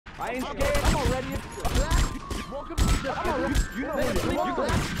I ain't scared. I'm already in. Welcome to the You know what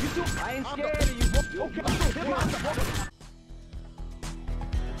you do. I ain't scared of you. Okay.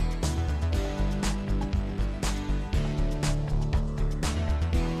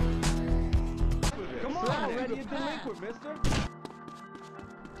 Come on, already a delinquent, mister.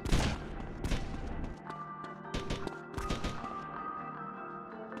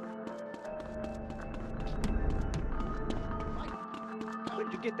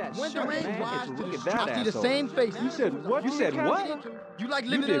 Get that when shirt, the rain man. rises to Look the at street, that I see the same face. You said what? You said what? You like You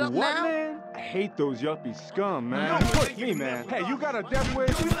living did it up what, now? man? I hate those yuppie scum, man. Don't push me, man. Hey, you got a death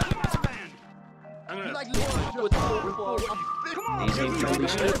wish? You like living with Come on, These ain't really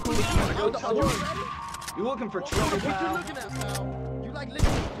shit. You looking for trouble, What you pal? looking at, pal? You like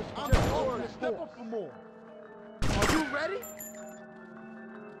living just over step up for more. Are you ready?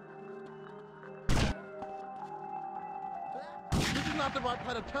 This is not the right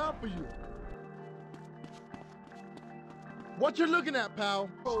part of town for you. What you looking at, pal?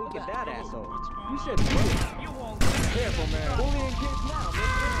 Look at that asshole. You said bully. You won't be careful, man. Bullying kids now, man.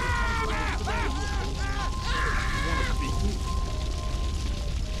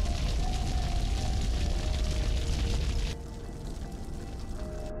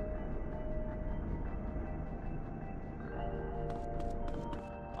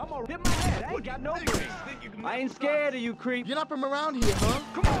 I'm gonna rip my head. I ain't got no brains. I ain't scared of you, creep. You're not from around here, huh?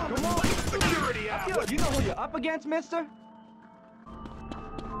 Come on, come on. Security out. You know who you're up against, mister?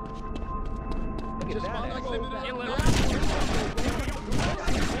 Look at Just that. like living it up now.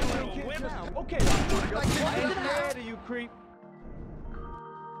 Okay, I ain't scared of you, creep.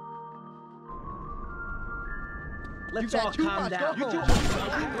 Let's all calm down. You too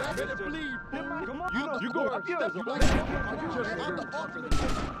better bleed, fool. Come on, you go up here. I'm the ultimate.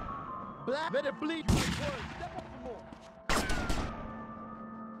 Black, better bleed. Step up for more.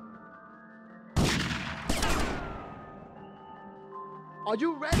 Are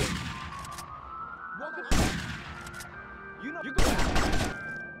you ready? Welcome. You know, you go.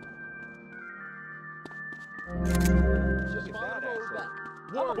 Just follow the road back.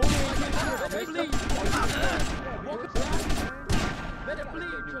 Word. Better bleed. Welcome. Better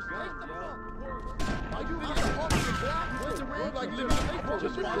bleed. Just take the funk. Are you ready to walk in the black? Where's the rain like living?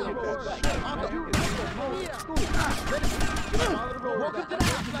 Just follow the road back. I'm the follow the road. Welcome to the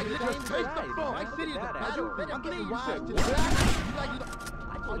house like living. Take the funk. My city is a battle. Better bleed. Wise to the black. You like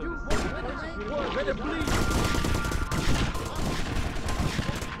are you walking in the rain? Better bleed.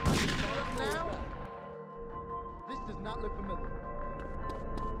 Now, this does not look familiar.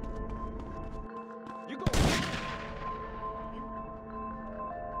 You go.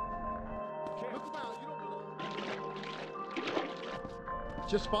 Look around, you don't belong.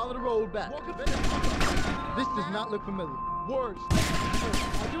 Just follow the road back. This does not look familiar. Words.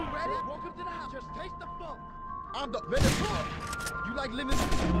 Are you ready? Welcome to the house. Just taste the funk. I'm the better funk. You like living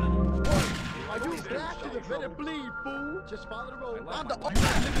words. Are you back to the better bleed, fool? Just follow the road. I'm the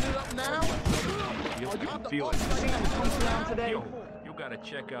living it up now. You feel it. Comes down today. You gotta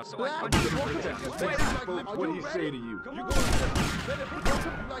check out. What What he say to you? Come on. Better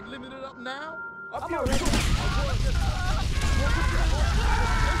like living it up now. Up here.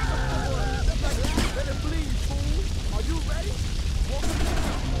 Better bleed, fool. Are you ready? Welcome to the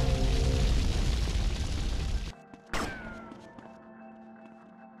house.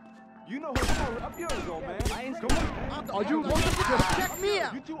 You know who up here go, man. I ain't come on. Are you ready? Just check me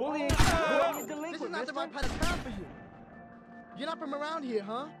out. You two bullying This is delinquent, not the right part of town for you. You're not from around here,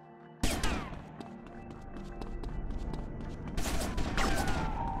 huh?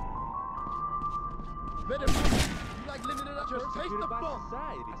 Better you like living it up. Just taste the funk.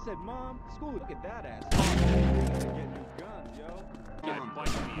 Society. I said, Mom, school. Look at that ass. Get new guns, yo.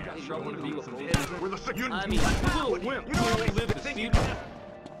 We're the security. I mean, you little wimp. You don't really live in the city. You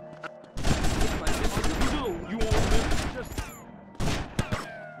won't live. Just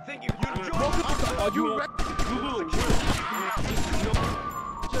think you Are you ready? You little wimp.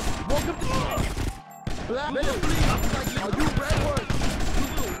 Just welcome to Black. Better bleed. Are you ready? You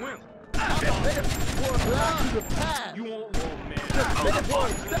little wimp. Better black to the past. You won't live, man. Better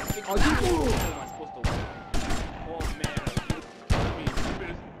are you How am I supposed to win? Oh man, I mean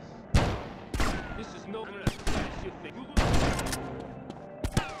business. This is no shit thing. You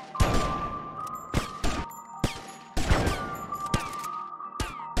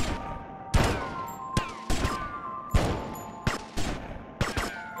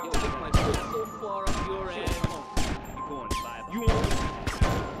Yo, get my foot so far up your ass. You going 5? You won't.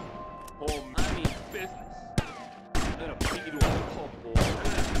 Oh, I mean business. I'm gonna beat you to a pulp, boy.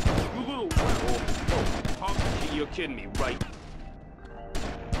 You little. Oh, you're kidding me, right?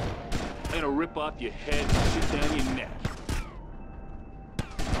 I'm gonna rip off your head and shit down your neck.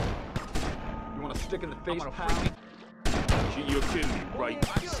 You want a stick in the face, pal? You're kidding me, right?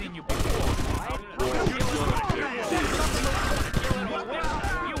 I've seen you before.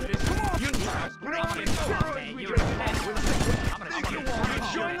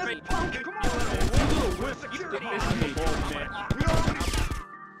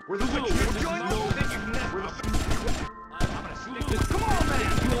 We're the little join us. Come on, man!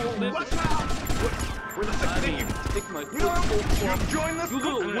 You won't live this. We're the Stick my foot so far. you join us. You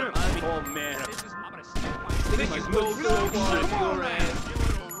little wimp! Oh man! Stick my foot so far up your ass.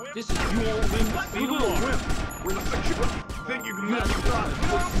 This is you won't live this. You little wimp! We're the security. Think you can mess with us?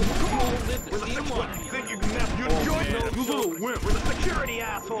 You won't live this. See them on. Think you can mess? You join us. You little wimp! We're the security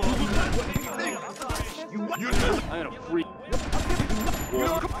asshole. What do you think? You I'm gonna freak.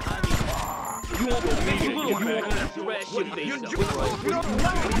 You won't live this. You little wimp! I'm gonna thrash your face up. You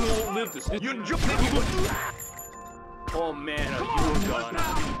won't live this. Oh man, are you gone?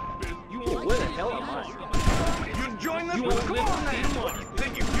 Where the hell am I? You join us. You won't live this.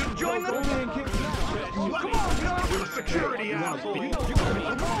 Think you join us? Come on, we're the security asshole.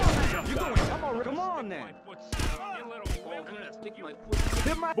 Come on then. I'm gonna stick my foot.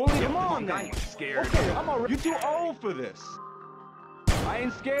 Hit my bully. Come on then. Scared. Okay, I'm already. You too old for this. I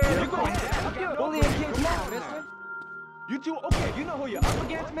ain't scared. You going down. Bullying kids now, mister. You too. Okay, you know who you're up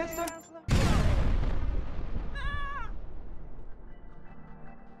against, mister?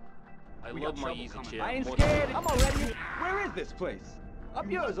 I love my easy chair. I ain't scared. I'm already. Where is this place? Up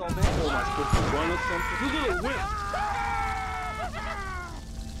yours, old man. Am I supposed to run or something? You little wimp!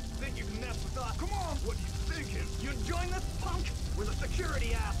 Think you can mess with us? Come on. What are you thinking? You join this punk? We're the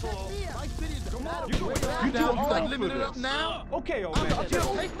security asshole. Come on. You too old for this. Now? Okay, old man.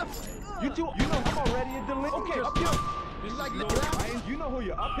 You too. You know I'm already a delinquent. Okay, up here. You like You know who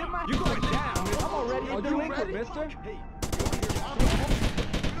you're up. You going down. I'm already a delinquent, mister.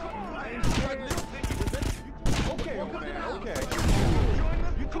 Okay, old man. Okay.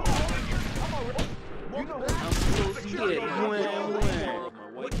 You too old. I'm already. You know. I'm so scared.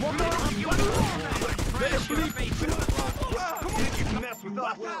 You can mess with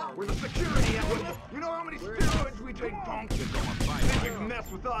us. We're the security asshole. You know how many steroids we take, punk? Think you can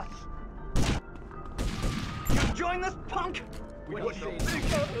mess with us? You join this punk? What do you think?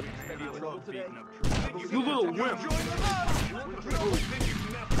 You little wimp!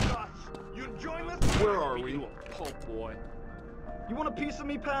 Where are we? You a pulp boy. You want a piece of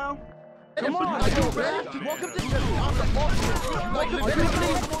me, pal? Come on. Are you ready? Welcome to the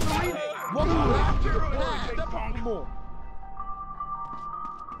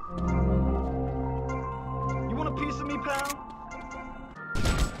You want a piece of me, pal?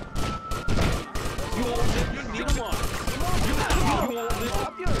 You won't live this. Need them on. You won't live.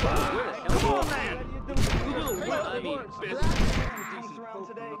 Come on, man! You little wimp. I mean, bitch.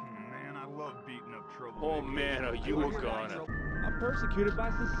 Man, I love beating up trouble. Oh man, are you a goner? I'm persecuted by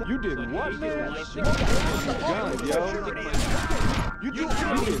society. You did what, man? man? Gun, yo. You did what?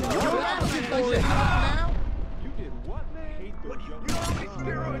 You did what, man? You know how many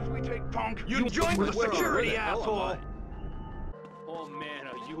steroids we take, punk? You joined the security asshole! Oh man,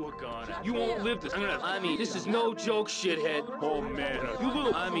 are you a goner? You won't live this. I mean, this is no joke, shithead. Oh man, you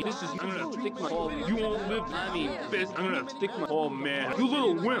little. I mean, this is. I'm gonna stick my. Oh, you won't live. I mean, bitch. I'm gonna stick my. Oh man, you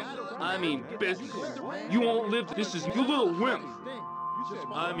little wimp. I mean, bitch. You won't live. This is. You little wimp.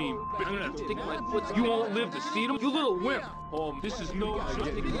 I mean, I'm gonna stick my foot. You won't live to see them. You little wimp. Oh, this is no joke.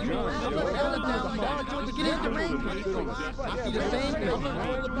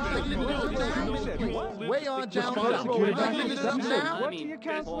 You won't live. Way on down the road. I mean,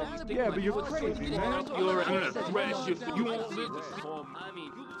 yeah, but you're crazy, man. I'm gonna thrash you. You won't live to see. I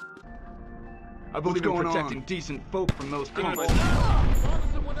mean, I believe in protecting decent folk from those punks.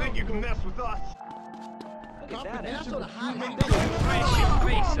 Think you can mess with us? thrash your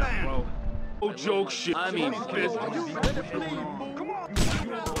face up, bro. No joke shit. I mean, business. Come on.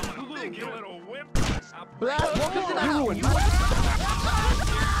 You little wimp. Black, welcome to the house.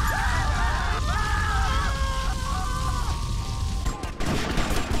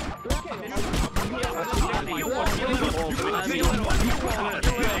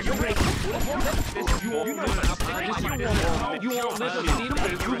 You won't live to see them.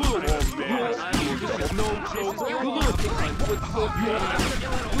 You little man. This is no joke. You little thing.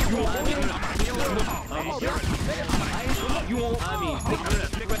 You won't. I mean, you little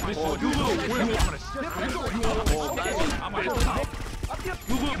wimp.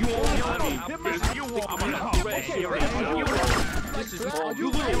 This is all you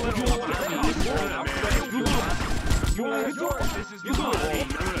little.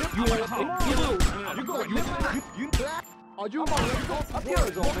 You want to Come on. You go. You black. Are you Come on, let's go. Up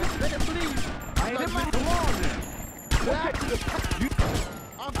yours, old man. Let it bleed. I ain't come on, man. Black.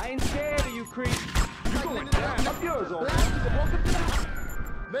 I ain't scared of you, creep. You going down. Up yours, old man. Welcome to the house.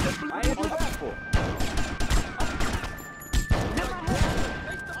 Let it bleed. I ain't do that for.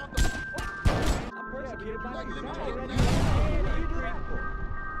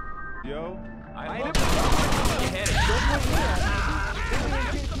 Yo, I ain't you had it.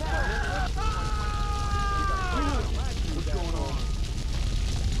 what's going on?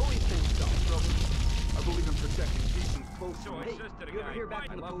 I believe in protecting peace and close to So I me. says to the You ever guy, hear back I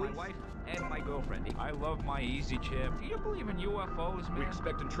from the love police? my wife and my girlfriend. I love my easy chair. Do you believe in UFOs, man? We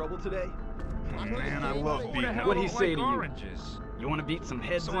expecting trouble today? Man, I love Who the beating hell up. What'd he don't say like to you? oranges? You want to beat some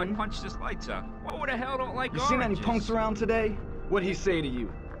heads So I in? punched his lights out. Who the hell don't like You oranges? seen any punks around today? What'd he say to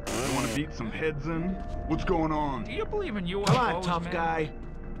you? You want to beat some heads in? What's going on? Do you believe in UFOs, Come on, tough man? guy.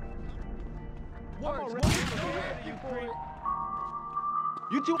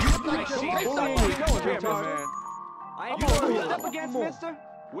 You two. I see Hey, it. stop it, man. I You ain't gonna going step against, mister?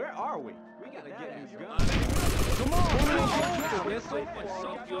 Where are we? We gotta get these guns. Come on, mister. I'm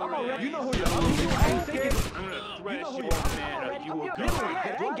already. You know who you are. I ain't scared. You know who you are. I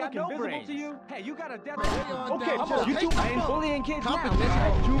ain't got no brains. To you. Hey, you got a death. Okay, Come on. you two. I ain't bullying kids now, Competition mister.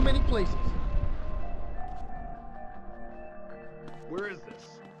 at too many places. Where is this?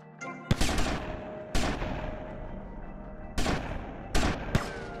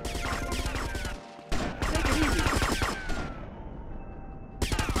 Take it easy.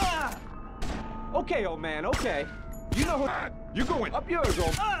 Ah! Okay, old man, okay. You know who. You going Up yours,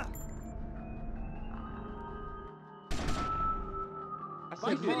 old. I Vice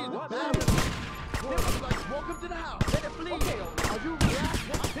said, City is what? bad. Welcome to the house. Let it bleed. Okay, old man. Are you relaxed?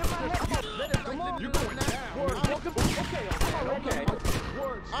 Hit my head. Let it Come on. You You going down. Welcome to Okay, old man, okay.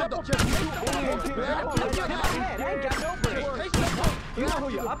 I'm the just you. I ain't got no brains. You know who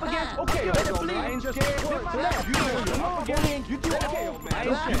you're up against? Okay, old man. I ain't scared. Hit my head. You know who you're up against? You two. Okay, old man. I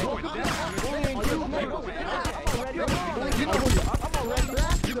ain't scared. Bullying you. I'm already. You know who you're up. I'm already.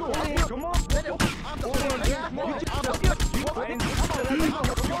 You bullying. Come on.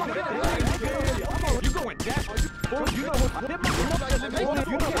 You going down. You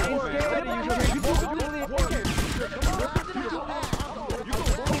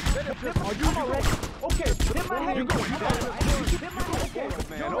know what? Okay, hit my head. You going down. Hit my head. Okay,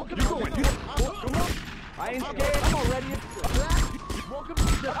 man. Okay, you going down. Come on. I ain't scared. I'm already.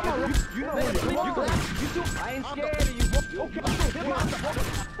 You know what? You go. You two. I ain't scared of you. Okay. Hit my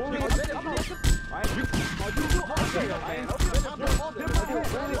head. You two. Okay, man.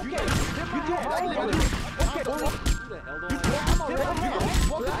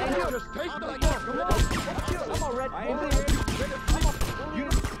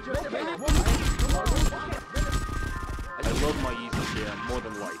 I love my easy chair more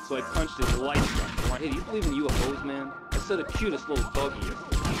than light, so I punched his lights out. Hey, do you believe in UFOs, man? I said the cutest little doggy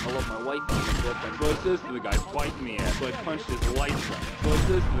yesterday. I love my wife and my girlfriend. So I says to the guy, bite me ass. So I punched his lights out. So I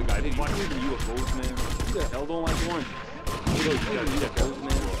says to the guy, hey, do you believe in UFOs, man? Who the hell don't like oranges? You know, you got UFOs,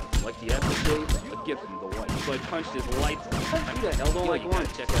 man. Like the aftershave, a gift from the wife. So I punched his lights out. Who the hell don't like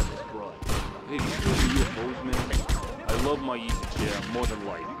oranges? Check out this broad. Hey, do you believe in UFOs, man? I love my easy chair more than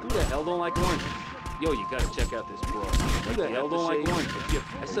light. Who the hell don't like oranges? Yo, you gotta check out this broad. Who the hell don't like oranges?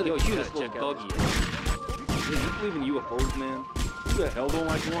 I said the cutest little doggy. Hey, you believe in UFOs, man? Who the hell don't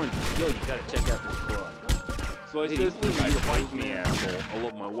like oranges? Yo, you gotta check out this broad. So I says, please, you fight me, asshole. I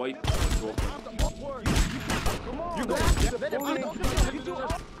love my wife and my girlfriend.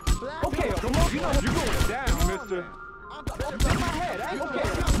 Okay, come on. You know you going down, mister. Hit my head. Okay.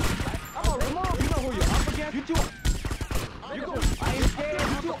 I'm on. Come on. You know who you're up against. You two. You go. I ain't scared. You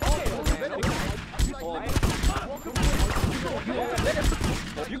two. Okay, man.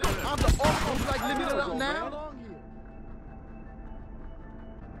 You go. I'm the awesome, like living it up now.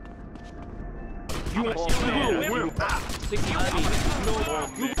 You want to see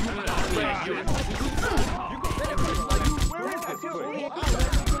Where is this?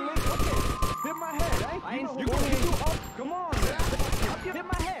 Hit my head. I ain't come on, man. Hit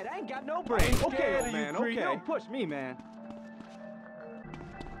my head. I ain't got no brains. Okay, old man. Okay. Don't push me, man.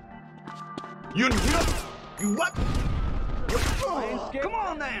 You what? I ain't scared. Come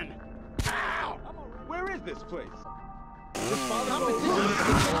on, then. Ow! Where is this place? Way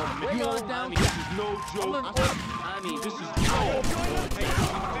on down. This is no joke. I mean, this is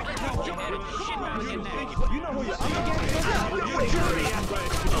You know who you're up against?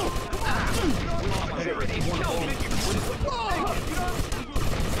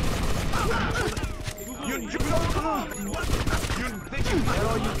 You think you got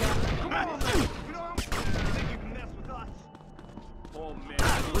all you got? Come on, man. You think you can mess with us? Oh man.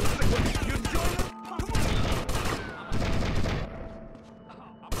 You join us?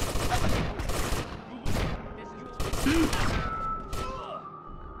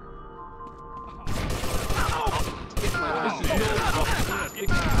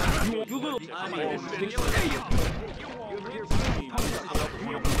 You little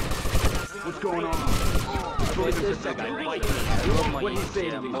What's going on? What did he say to me? What did he say?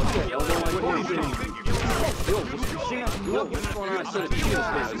 What's going on? I said I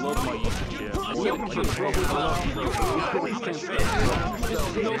love my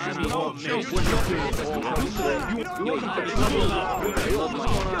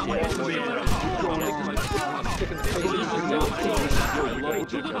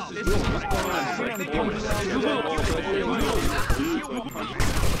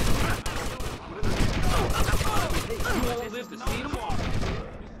live to see tomorrow.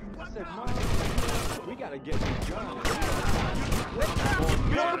 I said, Mom, we gotta get these guns.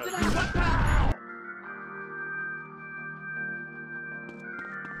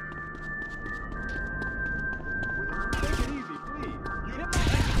 Take it easy, please.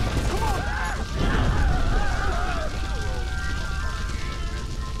 Come on!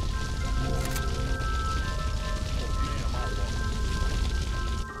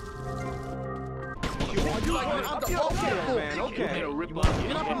 Okay. Rip off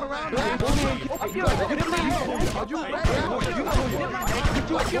Get up from around Are you ready?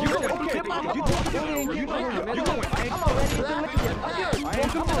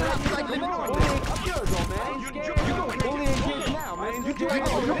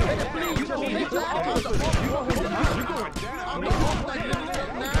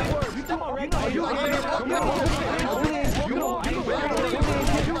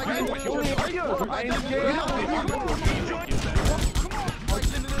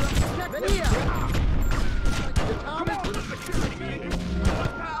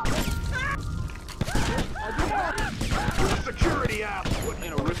 Security out!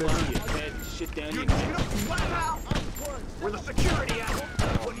 and a rip on your head and shit down your neck. We're the security out!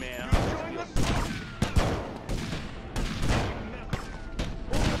 Oh man.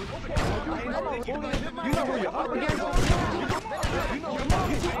 You know who you're up against?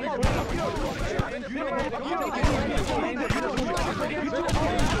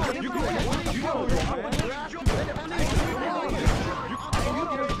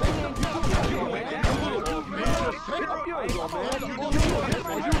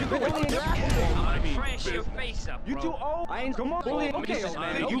 Trash your face up, You too old? I ain't come on. Okay,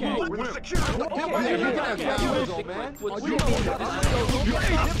 man. You we're the security! Man. What you mean? You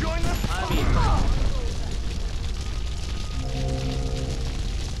ain't join us? I mean,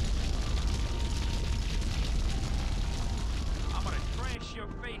 I'm gonna trash your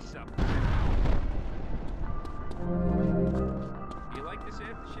face up. You like this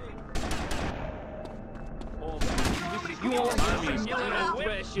aftershave? Oh, you all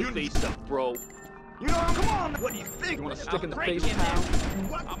trash your face up, bro. You know, come on! What do you think? You want to stick in the I'm face, breaking pal?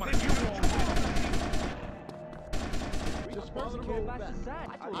 What? I'm gonna I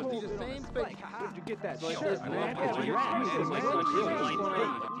told you the same thing. Where'd you get that? Shit, Shit, man. man. That's Yeah, right. man. My Man. son What's killed going my on? son.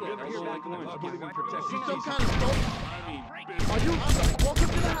 She's some kind of soul. I mean, Are you? Welcome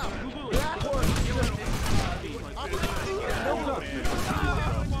to the house.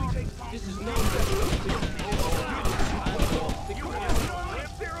 this is no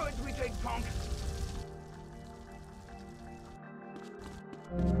Steroids we take, punk!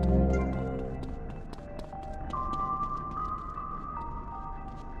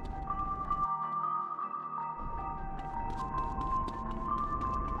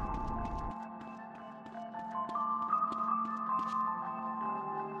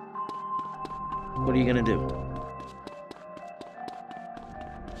 What are you gonna do?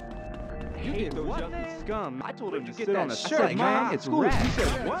 I hate those yucky scum. I told him to get sit that on the shirt, shirt, man. man. It's It's rad. rad. You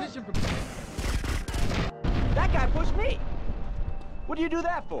said what? That guy pushed me. What do you do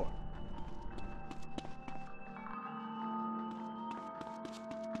that for?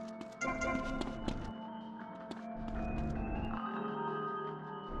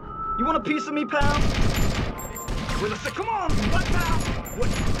 You want a piece of me, pal? Come on! What now? What?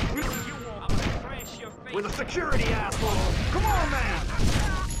 I'm gonna trash your face. We're the security asshole! Come on, man!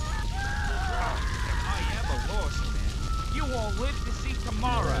 I am a lost man. You won't live to see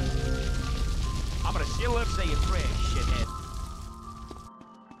tomorrow. I'm gonna still live say you trash, shithead.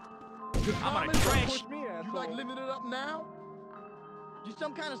 I'm gonna trash. You like living it up now? You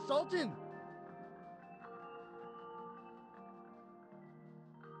some kind of sultan?